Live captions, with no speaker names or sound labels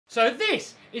So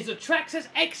this is the Traxxas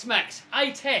X-Max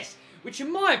ATS, which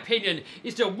in my opinion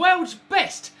is the world's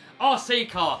best RC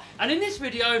car, and in this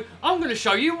video I'm going to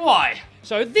show you why.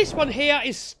 So this one here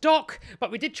is stock, but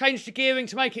we did change the gearing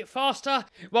to make it faster,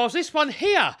 whilst this one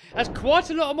here has quite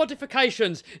a lot of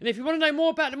modifications. And if you want to know more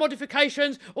about the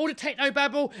modifications, all the techno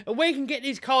babble, and where you can get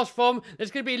these cars from, there's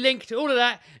going to be a link to all of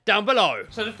that down below.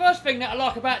 So the first thing that I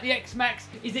like about the X-Max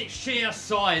is its sheer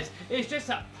size. It's just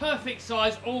that perfect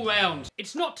size all round.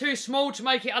 It's not too small to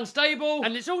make it unstable,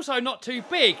 and it's also not too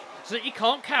big so that you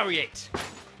can't carry it.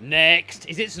 Next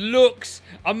is its looks.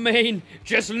 I mean,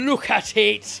 just look at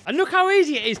it. And look how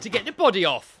easy it is to get the body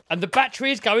off. And the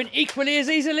battery is going equally as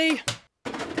easily.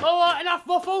 Alright, enough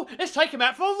waffle. Let's take him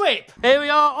out for a rip. Here we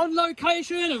are on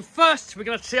location, and first we're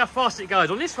going to see how fast it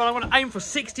goes. On this one, I'm going to aim for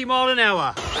 60 miles an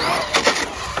hour.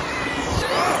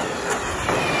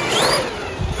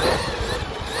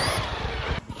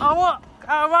 Oh, what?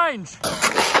 Out of range.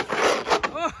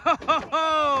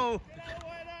 Oh,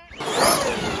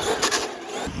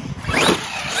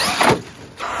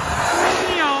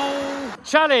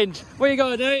 challenge. What you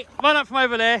gotta do, run up from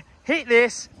over there, hit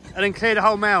this, and then clear the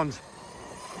whole mound.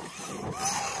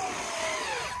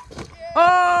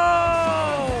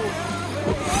 Oh!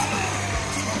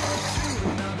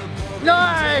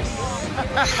 Nice!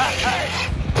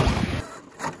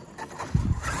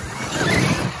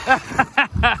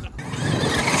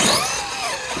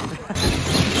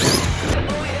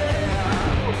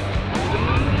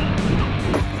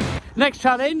 Next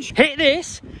challenge, hit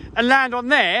this and land on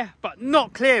there, but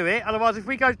not clear it. Otherwise, if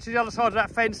we go to the other side of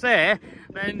that fence there,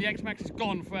 then the X-Max is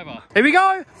gone forever. Here we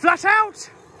go, flat out.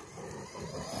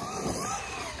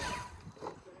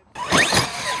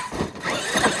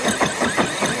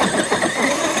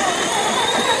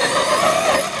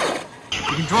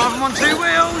 You can drive them on two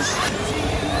wheels.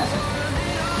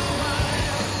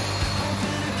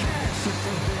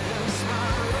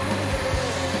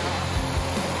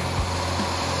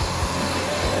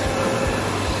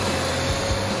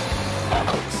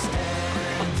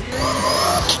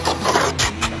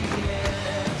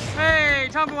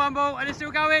 Tumble wumble, and it's still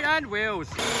going, and wheels.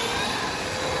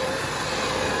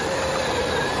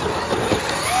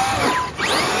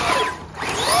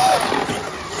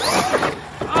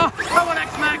 Oh, come on,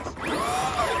 X-Max.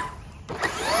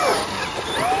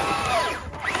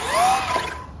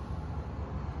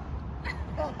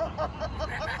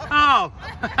 Oh.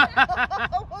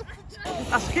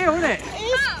 That's skill, isn't it? It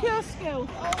is pure skill.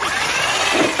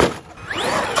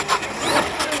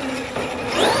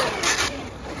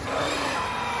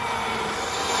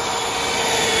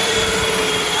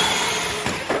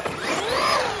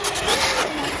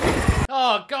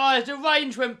 Oh guys, the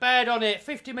range went bad on it.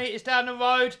 50 metres down the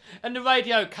road and the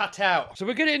radio cut out. So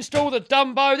we're going to install the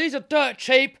Dumbo. These are dirt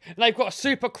cheap and they've got a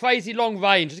super crazy long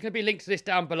range. There's going to be a link to this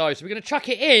down below. So we're going to chuck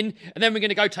it in and then we're going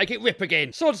to go take it rip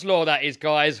again. Sod's law that is,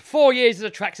 guys. 4 years of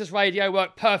the Traxxas radio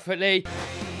worked perfectly.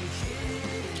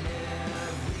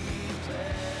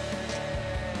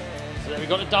 So then we've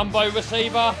got the Dumbo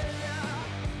receiver.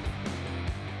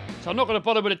 So I'm not going to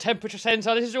bother with a temperature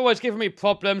sensor. This has always given me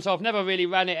problems. So I've never really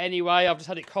ran it anyway. I've just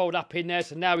had it coiled up in there.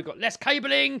 So now we've got less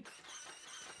cabling.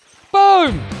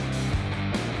 Boom!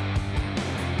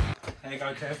 There you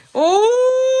go, Kev.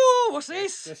 Oh, what's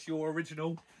this? That's your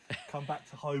original. Come back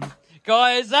to home.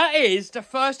 Guys, that is the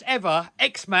first ever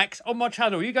X-Max on my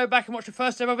channel. You go back and watch the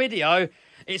first ever video.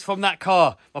 It's from that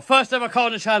car. My first ever car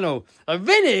on the channel. And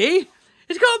Vinny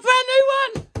has got a brand new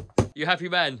one. You happy,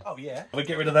 man? Oh, yeah. We'll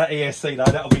get rid of that ESC, though.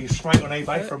 That'll be straight on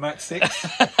eBay from Max 6.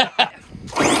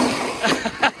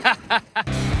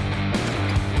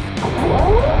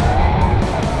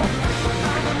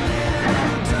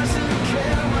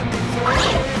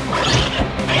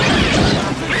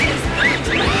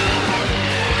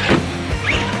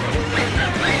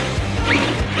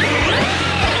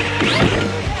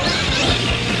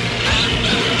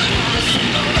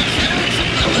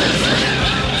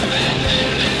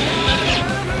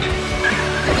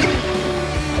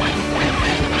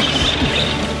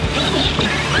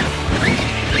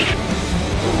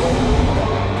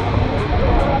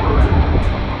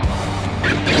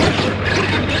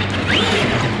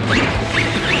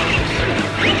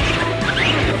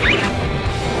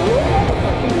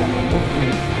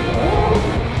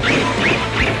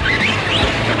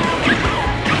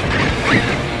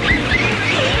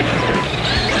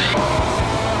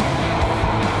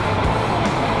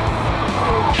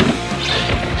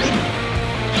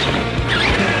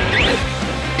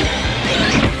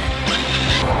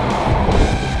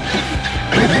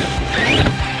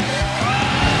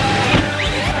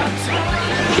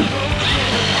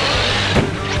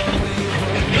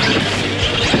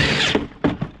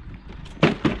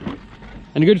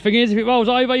 And the good thing is, if it rolls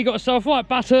over, you've got a self-right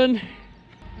button.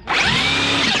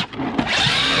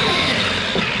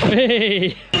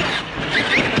 Hey.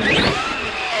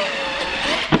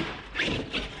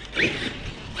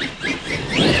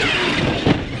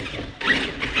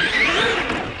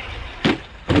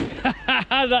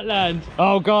 How did that land?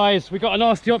 Oh guys, we got a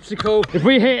nasty obstacle. If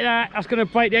we hit that, that's going to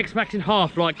break the X-Max in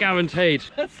half, like guaranteed.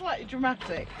 That's slightly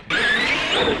dramatic.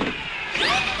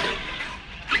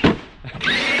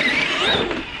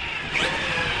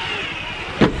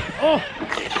 Oh!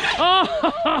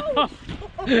 Oh!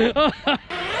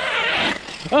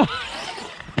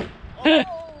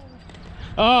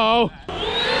 Oh!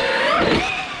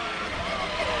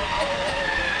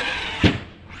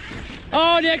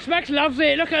 Oh, the X-Max loves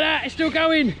it. Look at that. It's still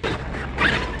going.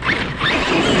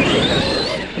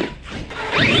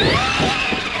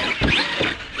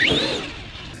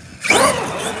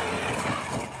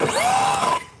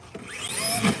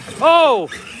 Oh!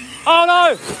 Oh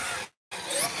no!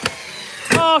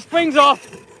 Oh, springs off.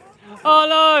 Oh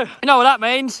no! You know what that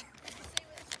means?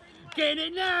 Getting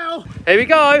it now. Here we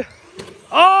go.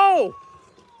 Oh!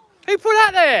 Who put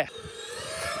that there?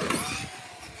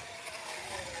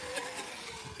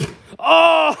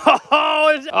 Oh,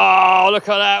 look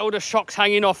at that, all the shocks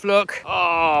hanging off, look.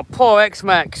 Oh, poor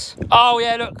X-Max. Oh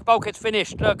yeah, look, bulkhead's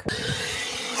finished, look.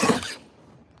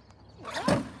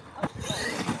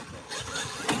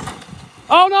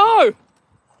 Oh no!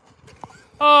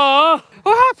 Oh,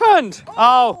 what happened?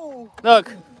 Oh,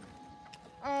 look.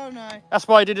 Oh no. That's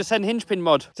why I did a send hinge pin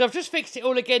mod. So I've just fixed it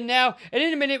all again now, and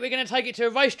in a minute we're going to take it to a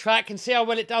racetrack and see how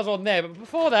well it does on there. But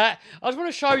before that, I just want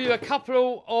to show you a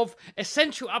couple of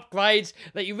essential upgrades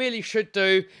that you really should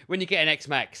do when you get an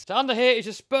X-Max. So under here is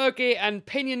your spur gear and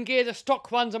pinion gear. The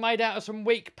stock ones are made out of some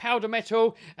weak powder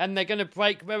metal, and they're going to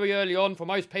break very early on for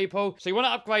most people. So you want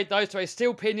to upgrade those to a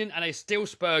steel pinion and a steel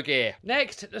spur gear.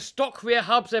 Next, the stock rear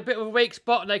hubs are a bit of a weak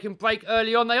spot and they can break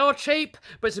early on. They are cheap,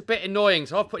 but it's a bit annoying.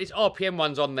 So I've put these RPM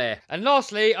ones on there. And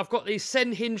lastly, I've got these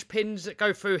send hinge pins that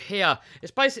go through here.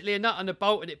 It's basically a nut and a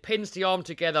bolt, and it pins the arm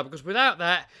together, because without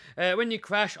that, when you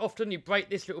crash, often you break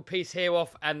this little piece here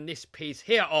off and this piece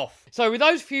here off. So with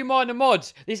those few minor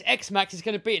mods, this X-Max is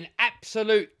going to be an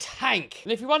absolute tank.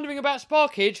 And if you're wondering about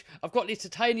sparkage, I've got these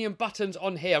titanium buttons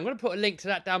on here. I'm going to put a link to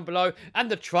that down below, and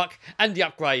the truck and the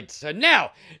upgrades. So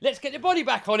now, let's get the body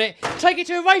back on it, take it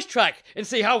to a racetrack and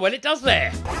see how well it does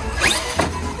there.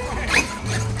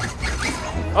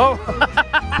 Oh!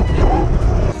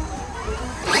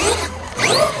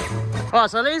 Right,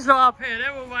 so these lot up here,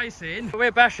 they're all racing.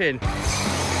 We're bashing.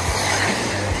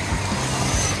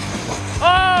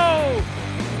 Oh!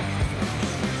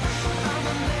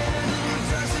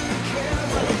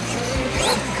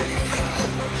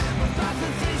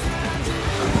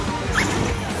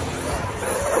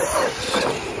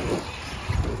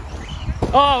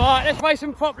 All right, let's race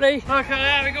them properly. Okay,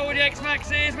 there we go. All the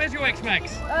X-Maxes. Where's your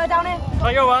X-Max? Down here. Oh,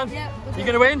 your one? Yeah. You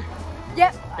gonna win?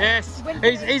 Yep. Yes.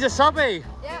 He's a subby.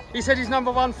 Yep. He said he's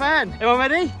 #1 fan. Everyone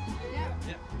ready?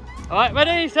 Yep. All right,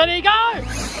 ready, steady, go! All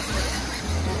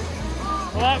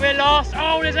right, we're last.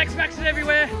 Oh, there's X-Maxes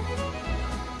everywhere.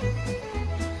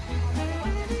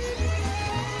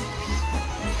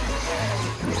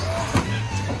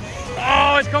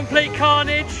 Oh, it's complete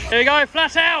carnage. Here we go,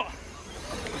 flat out.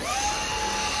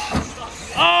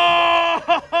 Oh!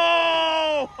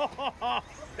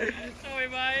 Sorry,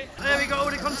 mate. There we go, all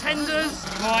the contenders.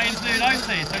 Martin's new, don't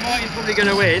see, so Martin's probably going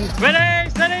to win. Ready,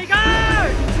 steady, go!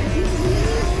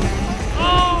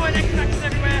 Oh, and X-Max is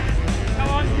everywhere. Come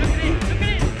on, look at it, look at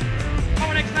it. Come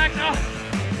on, X-Max. Oh.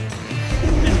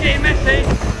 It's getting messy.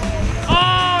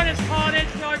 Oh, there's carnage.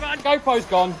 Sorry, but GoPro's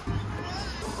gone.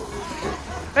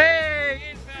 Hey,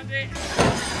 he's found it.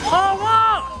 Oh,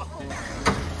 what?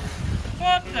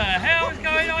 What the hell is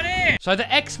going on here? So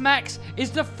the X-Max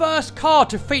is the first car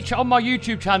to feature on my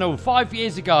YouTube channel 5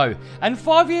 years ago. And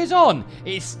 5 years on,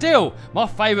 it is still my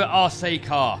favourite RC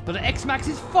car. But the X-Max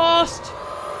is fast.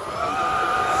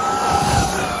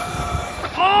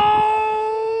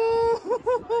 Oh!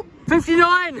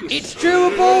 59! It's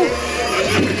durable!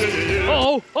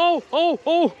 Oh, oh, oh,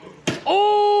 oh!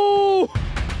 Oh!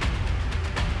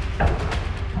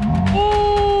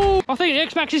 Oh! I think the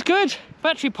X-Max is good.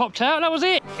 Battery popped out, that was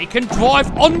it. It can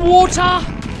drive on water.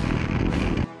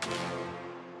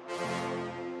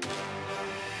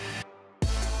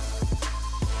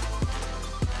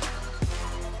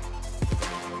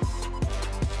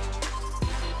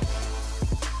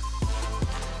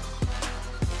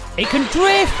 It can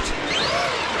drift.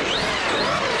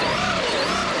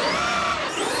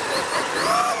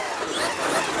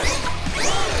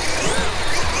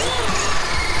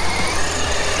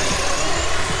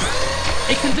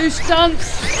 It can do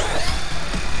stunts.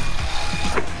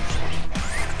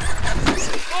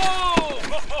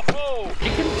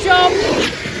 It can jump.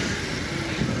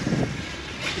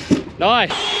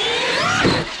 Nice.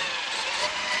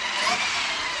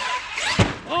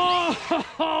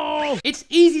 Oh, it's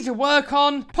easy to work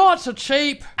on, parts are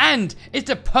cheap, and it's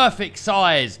the perfect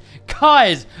size.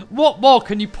 Guys, what more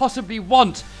can you possibly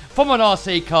want from an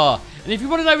RC car? And if you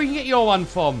want to know where you can get your one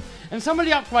from, and some of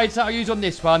the upgrades that I use on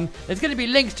this one, there's going to be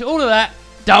links to all of that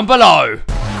down below.